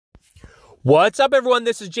What's up, everyone?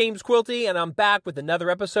 This is James Quilty, and I'm back with another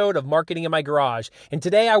episode of Marketing in My Garage. And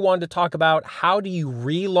today I wanted to talk about how do you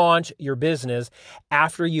relaunch your business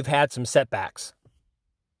after you've had some setbacks.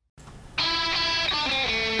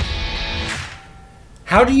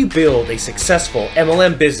 How do you build a successful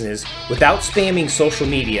MLM business without spamming social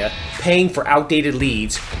media, paying for outdated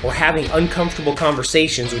leads, or having uncomfortable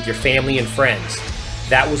conversations with your family and friends?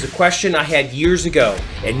 That was a question I had years ago,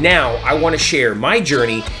 and now I want to share my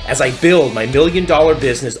journey as I build my $1 million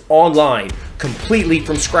business online completely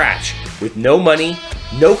from scratch with no money,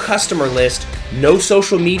 no customer list, no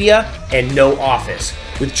social media, and no office,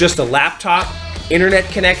 with just a laptop, internet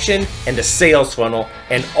connection, and a sales funnel,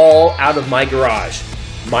 and all out of my garage.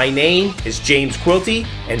 My name is James Quilty,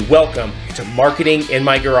 and welcome to Marketing in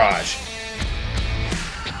My Garage.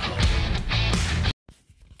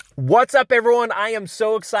 What's up, everyone? I am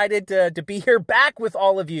so excited to be here back with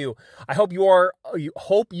all of you. I hope you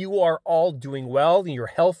are all doing well, you're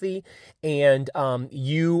healthy, and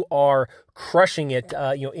you are crushing it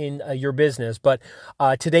in your business. But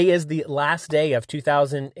today is the last day of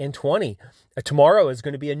 2020. Tomorrow is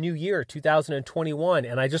going to be a new year, 2021,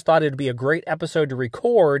 and I just thought it'd be a great episode to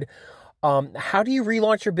record. How do you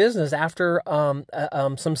relaunch your business after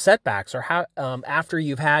some setbacks, or how after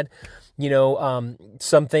you've had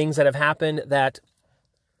some things that have happened that,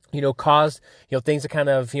 caused, things to kind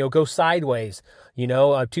of, go sideways.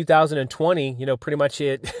 2020, pretty much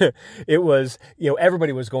it was,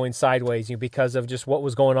 everybody was going sideways, because of just what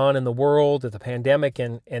was going on in the world, the pandemic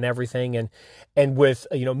and everything. And with,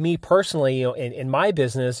 me personally, in my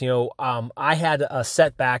business, I had a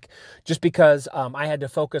setback just because, I had to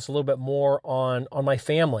focus a little bit more on my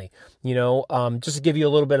family, just to give you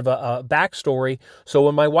a little bit of a backstory. So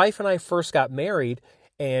when my wife and I first got married,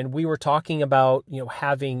 and we were talking about,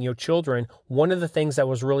 having, children, one of the things that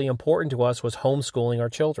was really important to us was homeschooling our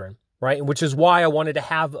children, right? Which is why I wanted to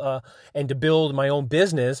have and to build my own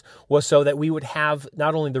business, was so that we would have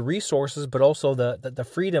not only the resources, but also the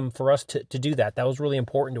freedom for us to do that. That was really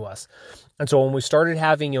important to us. And so when we started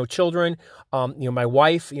having, children, my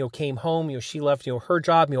wife, came home, she left, her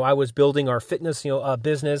job, I was building our fitness,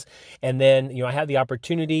 business. And then, I had the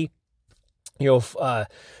opportunity to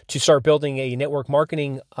start building a network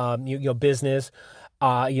marketing, business.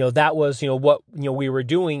 That was, what, we were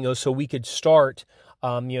doing, so we could start,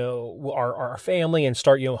 our family and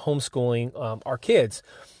start, homeschooling, our kids.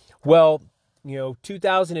 Well,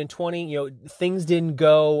 2020, things didn't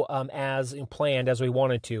go, as planned as we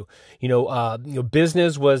wanted to,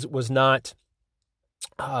 business was not,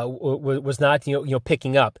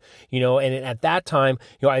 picking up, and at that time,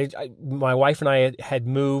 my wife and I had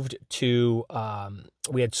moved to,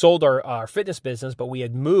 we had sold our fitness business, but we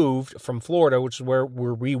had moved from Florida, which is where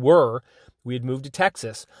we were. We had moved to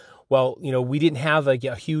Texas. Well, we didn't have a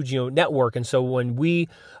huge, network. And so when we,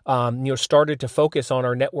 started to focus on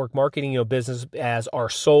our network marketing, business as our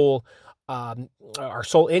sole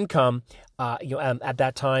income, at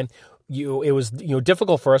that time, it was,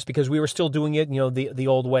 difficult for us because we were still doing it, the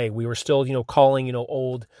old way. We were still, calling,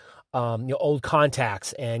 old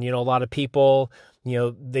contacts, and, a lot of people,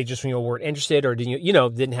 they just, weren't interested, or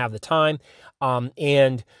didn't have the time.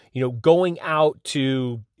 And, going out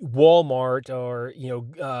to Walmart, or,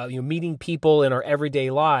 meeting people in our everyday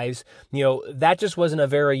lives, that just wasn't a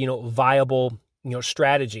very, viable,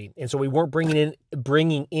 strategy. And so we weren't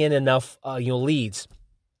bringing in enough, leads.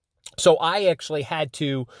 So I actually had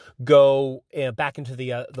to go back into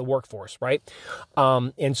the workforce, right?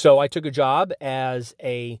 And so I took a job as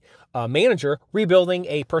a manager rebuilding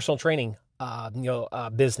a personal training,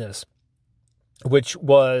 business, which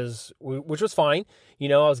was fine. I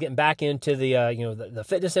was getting back into the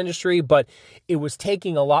fitness industry, but it was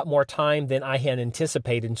taking a lot more time than I had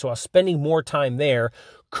anticipated. And so I was spending more time there,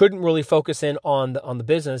 couldn't really focus in on the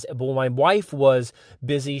business. But when my wife was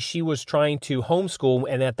busy, she was trying to homeschool.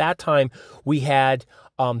 And at that time we had,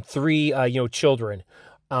 3, children.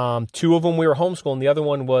 2 of them we were homeschooling. The other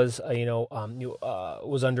one was,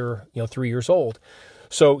 was under, 3 years old.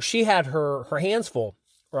 So she had her hands full.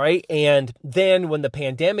 Right. And then when the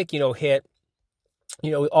pandemic, hit,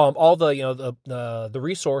 all the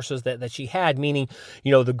resources that she had, meaning,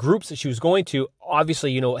 the groups that she was going to,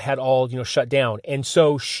 obviously, had all, shut down. And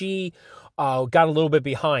so she got a little bit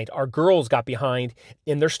behind. Our girls got behind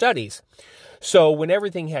in their studies. So when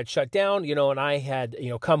everything had shut down, and I had,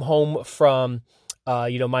 come home from,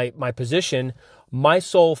 my position, my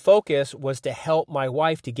sole focus was to help my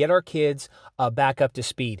wife to get our kids back up to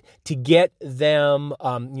speed, to get them,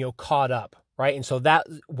 caught up, right? And so that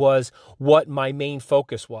was what my main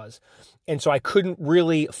focus was. And so I couldn't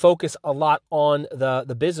really focus a lot on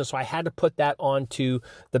the business. So I had to put that onto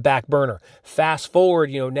the back burner. Fast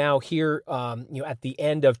forward, now here, at the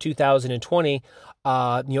end of 2020,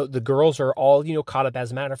 the girls are all, caught up.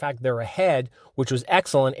 As a matter of fact, they're ahead, which was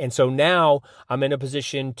excellent. And so now I'm in a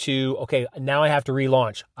position to, okay, now I have to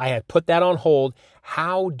relaunch. I had put that on hold.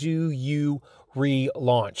 How do you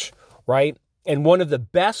relaunch, right? And one of the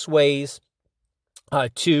best ways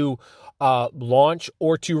to launch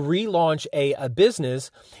or to relaunch a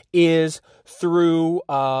business is through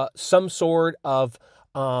some sort of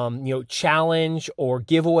challenge or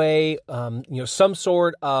giveaway, some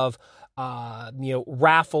sort of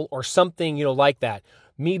raffle or something like that.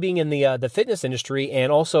 Me being in the fitness industry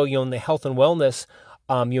and also in the health and wellness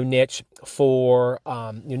niche for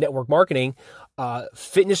network marketing,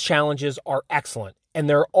 fitness challenges are excellent. And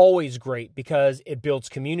they're always great because it builds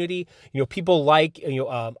community. People like,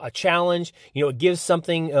 a challenge. It gives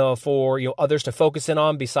something for, others to focus in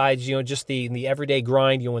on besides, just the everyday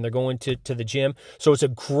grind, when they're going to the gym. So it's a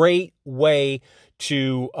great way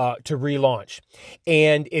to relaunch.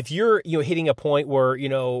 And if you're, hitting a point where, you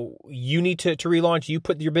need to relaunch, you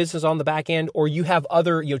put your business on the back end, or you have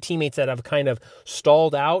other, teammates that have kind of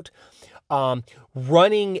stalled out,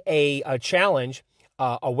 running a challenge,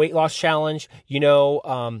 a weight loss challenge,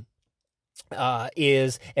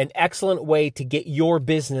 is an excellent way to get your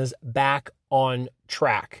business back on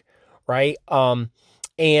track, right?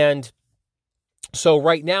 And so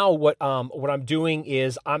right now, what I'm doing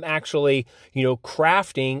is I'm actually,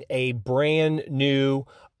 crafting a brand new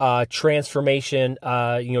transformation,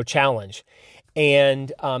 challenge,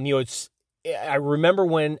 and I remember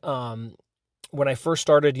when I first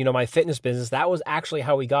started, my fitness business, that was actually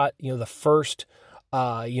how we got, the first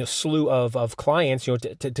slew of clients,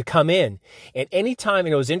 to come in. And anytime,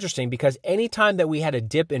 and it was interesting because anytime that we had a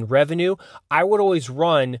dip in revenue, I would always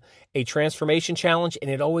run a transformation challenge, and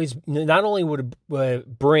it always not only would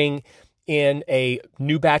bring in a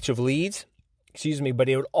new batch of leads, but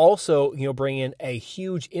it would also, bring in a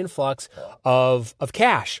huge influx of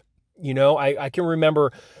cash. I can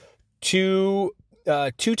remember two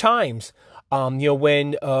times,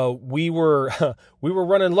 when we were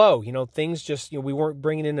running low, things just, we weren't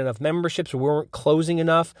bringing in enough memberships, or we weren't closing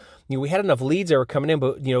enough. We had enough leads that were coming in,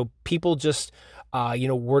 but people just,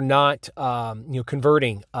 were not,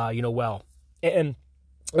 converting, well, and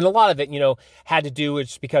a lot of it, had to do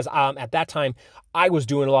with because at that time I was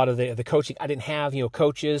doing a lot of the coaching. I didn't have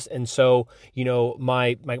coaches, and so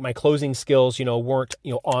my closing skills weren't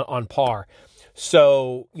on par.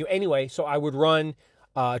 So anyway, so I would run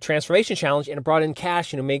transformation challenge, and it brought in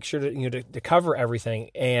cash, make sure to cover everything.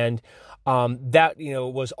 And that,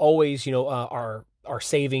 was always, our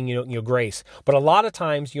saving, grace. But a lot of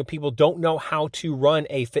times, people don't know how to run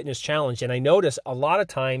a fitness challenge. And I notice a lot of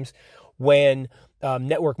times when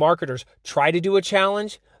network marketers try to do a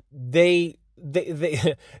challenge, they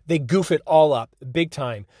goof it all up big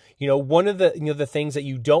time. One of the things that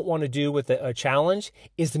you don't want to do with a challenge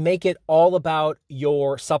is to make it all about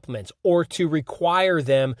your supplements, or to require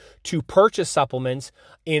them to purchase supplements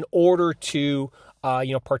in order to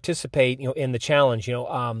participate in the challenge.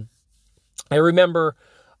 I remember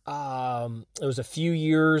it was a few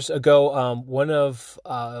years ago, one of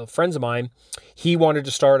friends of mine, he wanted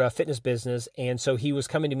to start a fitness business, and so he was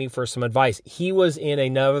coming to me for some advice. He was in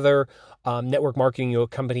another network marketing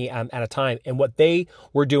company at a time, and what they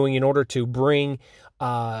were doing in order to bring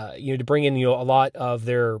in a lot of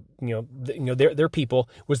their their people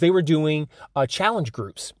was they were doing challenge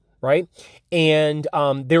groups. Right. And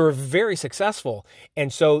they were very successful.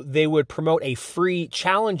 And so they would promote a free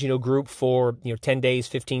challenge, group for, 10 days,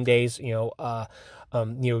 15 days, it's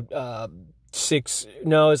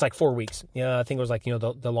like 4 weeks. I think it was like,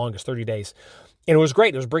 the longest, 30 days. And it was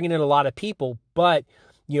great. It was bringing in a lot of people. But,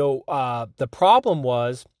 the problem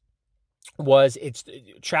was its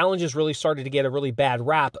challenges really started to get a really bad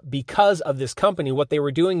rap because of this company. What they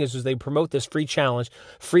were doing is they promote this free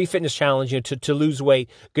fitness challenge, to lose weight,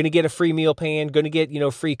 going to get a free meal plan, going to get,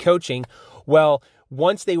 free coaching. Well,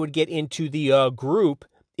 once they would get into the group,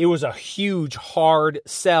 it was a huge, hard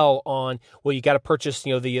sell on, well, you got to purchase,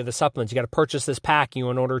 the supplements. You got to purchase this pack,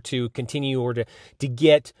 in order to continue or to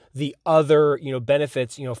get the other,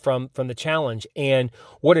 benefits, from the challenge. And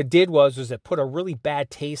what it did was it put a really bad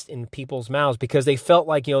taste in people's mouths because they felt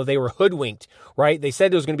like, they were hoodwinked, right? They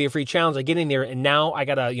said it was going to be a free challenge. I get in there and now I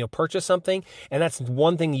got to, purchase something. And that's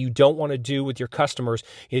one thing you don't want to do with your customers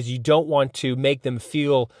is you don't want to make them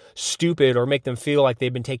feel stupid or make them feel like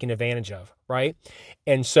they've been taken advantage of. Right.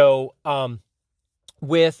 And so,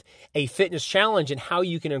 with a fitness challenge and how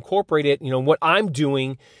you can incorporate it. What I'm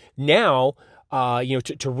doing now, to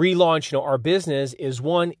relaunch, our business is,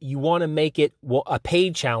 one, you want to make it a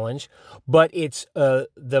paid challenge, but it's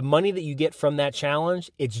the money that you get from that challenge,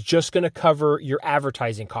 it's just going to cover your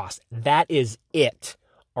advertising costs. That is it.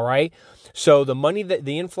 All right. So the money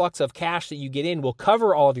the influx of cash that you get in will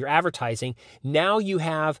cover all of your advertising. Now you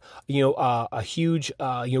have, a huge,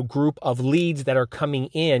 group of leads that are coming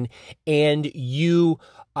in, and you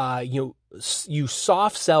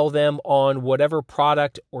soft sell them on whatever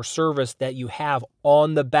product or service that you have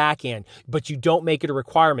on the back end, but you don't make it a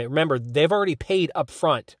requirement. Remember, they've already paid up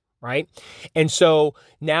front. Right. And so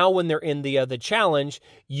now when they're in the challenge,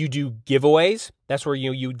 you do giveaways. That's where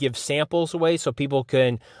you give samples away so people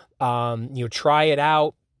can, try it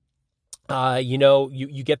out.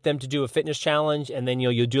 You get them to do a fitness challenge, and then,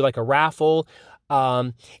 you'll do like a raffle.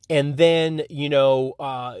 And then,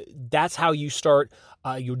 that's how you start,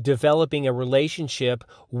 you're developing a relationship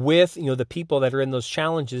with, the people that are in those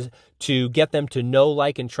challenges, to get them to know,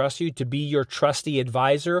 like, and trust you, to be your trusty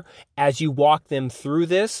advisor as you walk them through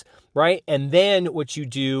this, right? And then what you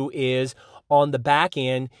do is, on the back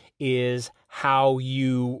end, is what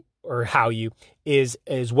you are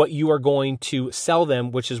going to sell them,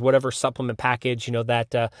 which is whatever supplement package,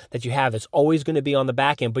 that you have. It's always going to be on the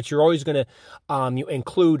back end, but you're always going to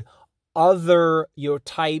include other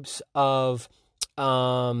types of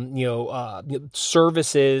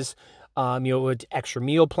services, with extra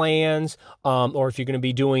meal plans, or if you're going to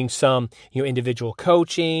be doing some individual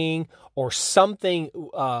coaching or something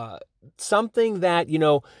that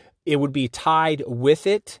it would be tied with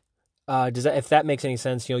it. If that makes any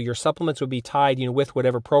sense, your supplements would be tied, with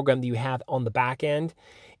whatever program that you have on the back end.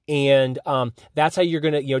 And that's how you're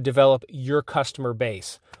going to, develop your customer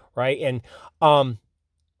base, right? And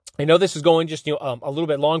I know this is going just, a little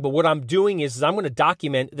bit long, but what I'm doing is I'm going to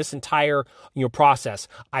document this entire, process.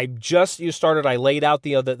 I just started. I laid out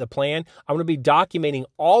the plan. I'm going to be documenting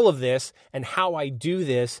all of this and how I do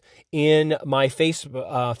this in my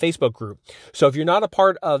Facebook group. So if you're not a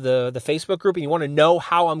part of the Facebook group and you want to know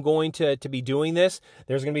how I'm going to be doing this,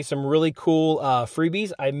 there's going to be some really cool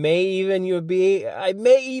freebies. I may even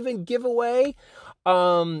give away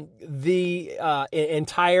the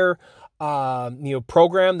entire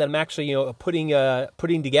program that I'm actually,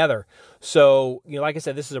 putting together. So, like I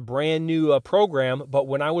said, this is a brand new program, but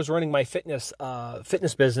when I was running my fitness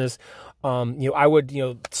business, I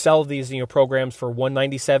would, sell these, programs for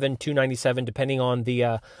 $197, $297, depending on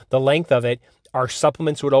the length of it. Our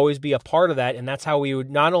supplements would always be a part of that. And that's how we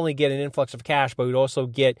would not only get an influx of cash, but we'd also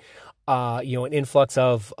get, an influx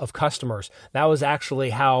of customers. That was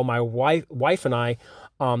actually how my wife and I,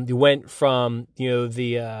 went from,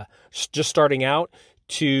 just starting out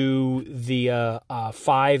to the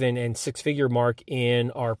 5 and 6 figure mark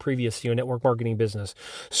in our previous, network marketing business.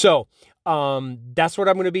 So that's what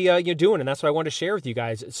I'm going to be doing, and that's what I want to share with you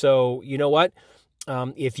guys. So you know what?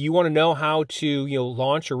 If you want to know how to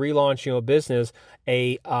launch or relaunch a business,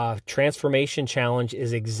 a transformation challenge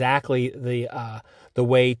is exactly the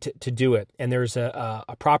way to do it. And there's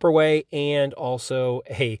a proper way and also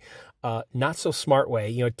a not so smart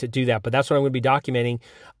way, to do that. But that's what I'm going to be documenting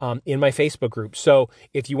in my Facebook group. So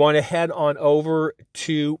if you want to head on over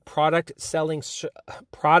to Product Selling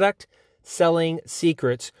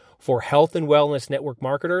Secrets for Health and Wellness Network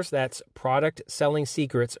Marketers, that's Product Selling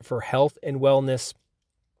Secrets for Health and Wellness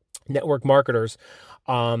Network Marketers.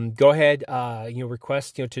 Go ahead,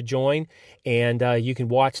 request to join, and you can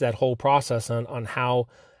watch that whole process on how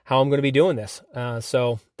I'm going to be doing this.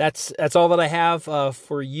 So that's all that I have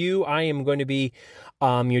for you. I am going to be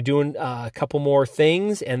doing a couple more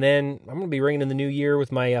things, and then I'm going to be ringing in the new year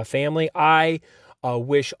with my family. I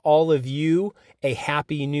wish all of you a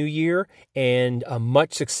happy new year and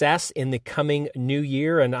much success in the coming new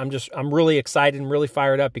year. And I'm really excited and really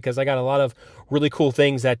fired up because I got a lot of really cool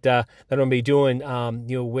things that I'm going to be doing,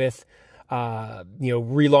 with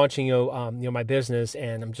relaunching, my business.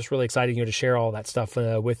 And I'm just really excited, to share all that stuff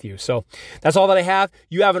with you. So that's all that I have.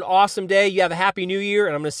 You have an awesome day. You have a happy new year,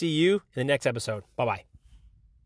 and I'm going to see you in the next episode. Bye-bye.